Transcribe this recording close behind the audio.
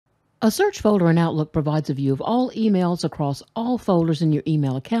A search folder in Outlook provides a view of all emails across all folders in your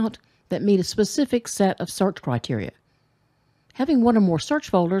email account that meet a specific set of search criteria. Having one or more search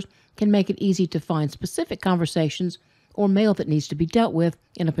folders can make it easy to find specific conversations or mail that needs to be dealt with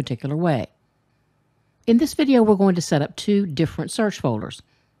in a particular way. In this video, we're going to set up two different search folders.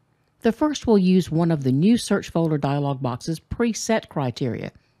 The first will use one of the new search folder dialog box's preset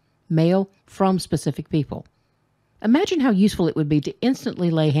criteria, mail from specific people. Imagine how useful it would be to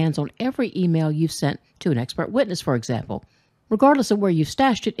instantly lay hands on every email you've sent to an expert witness, for example, regardless of where you've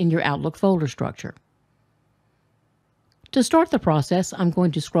stashed it in your Outlook folder structure. To start the process, I'm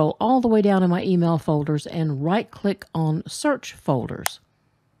going to scroll all the way down in my email folders and right-click on Search Folders.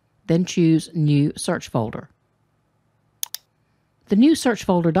 Then choose New Search Folder. The New Search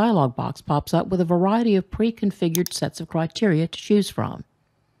Folder dialog box pops up with a variety of pre-configured sets of criteria to choose from.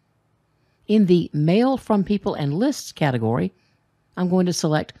 In the Mail from People and Lists category, I'm going to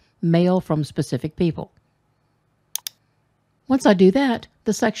select Mail from Specific People. Once I do that,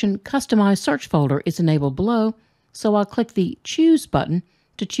 the section Customize Search Folder is enabled below, so I'll click the Choose button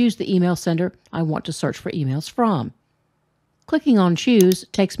to choose the email sender I want to search for emails from. Clicking on Choose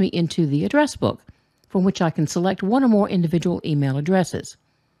takes me into the address book, from which I can select one or more individual email addresses.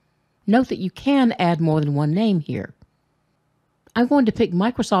 Note that you can add more than one name here. I'm going to pick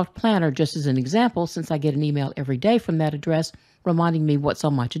Microsoft Planner just as an example, since I get an email every day from that address reminding me what's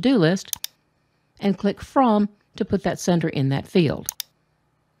on my to-do list, and click From to put that sender in that field.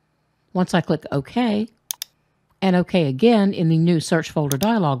 Once I click OK, and OK again in the New Search Folder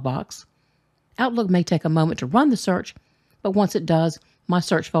dialog box, Outlook may take a moment to run the search, but once it does, my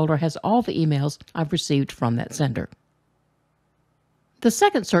search folder has all the emails I've received from that sender. The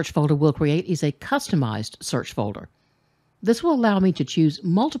second search folder we'll create is a customized search folder. This will allow me to choose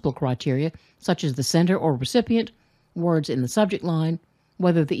multiple criteria, such as the sender or recipient, words in the subject line,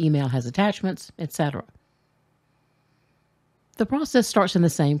 whether the email has attachments, etc. The process starts in the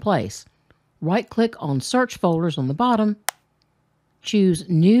same place. Right-click on Search Folders on the bottom, choose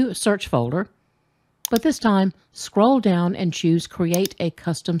New Search Folder, but this time scroll down and choose Create a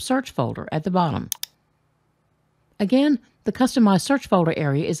Custom Search Folder at the bottom. Again, the Customize Search Folder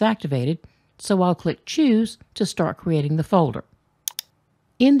area is activated, so I'll click Choose to start creating the folder.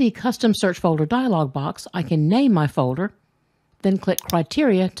 In the Custom Search Folder dialog box, I can name my folder, then click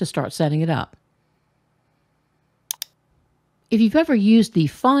Criteria to start setting it up. If you've ever used the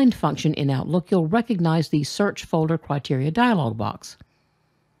Find function in Outlook, you'll recognize the Search Folder Criteria dialog box.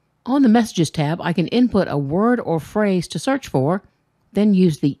 On the Messages tab, I can input a word or phrase to search for, then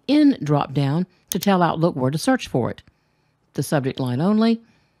use the In drop-down to tell Outlook where to search for it. The subject line only,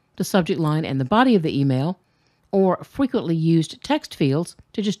 the subject line and the body of the email, or frequently used text fields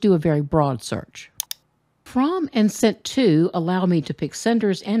to just do a very broad search. From and Sent To allow me to pick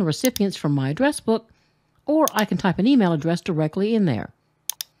senders and recipients from my address book, or I can type an email address directly in there.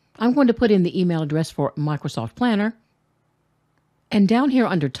 I'm going to put in the email address for Microsoft Planner, and down here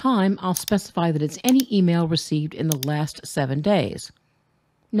under Time, I'll specify that it's any email received in the last 7 days.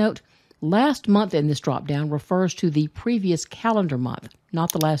 Note, last month in this drop-down refers to the previous calendar month,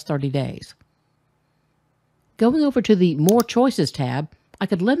 not the last 30 days. Going over to the More Choices tab, I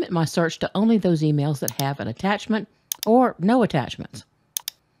could limit my search to only those emails that have an attachment or no attachments.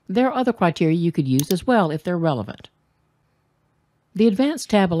 There are other criteria you could use as well if they're relevant. The Advanced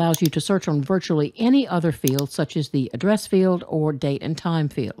tab allows you to search on virtually any other field, such as the address field or date and time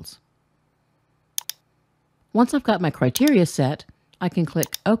fields. Once I've got my criteria set, I can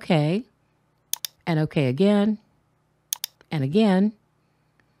click OK, and OK again, and again,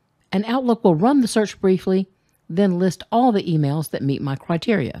 and Outlook will run the search briefly, then list all the emails that meet my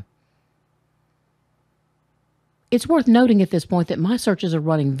criteria. It's worth noting at this point that my searches are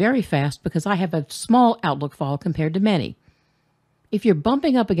running very fast because I have a small Outlook file compared to many. If you're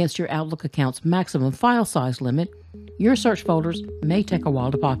bumping up against your Outlook account's maximum file size limit, your search folders may take a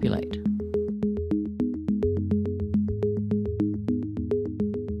while to populate.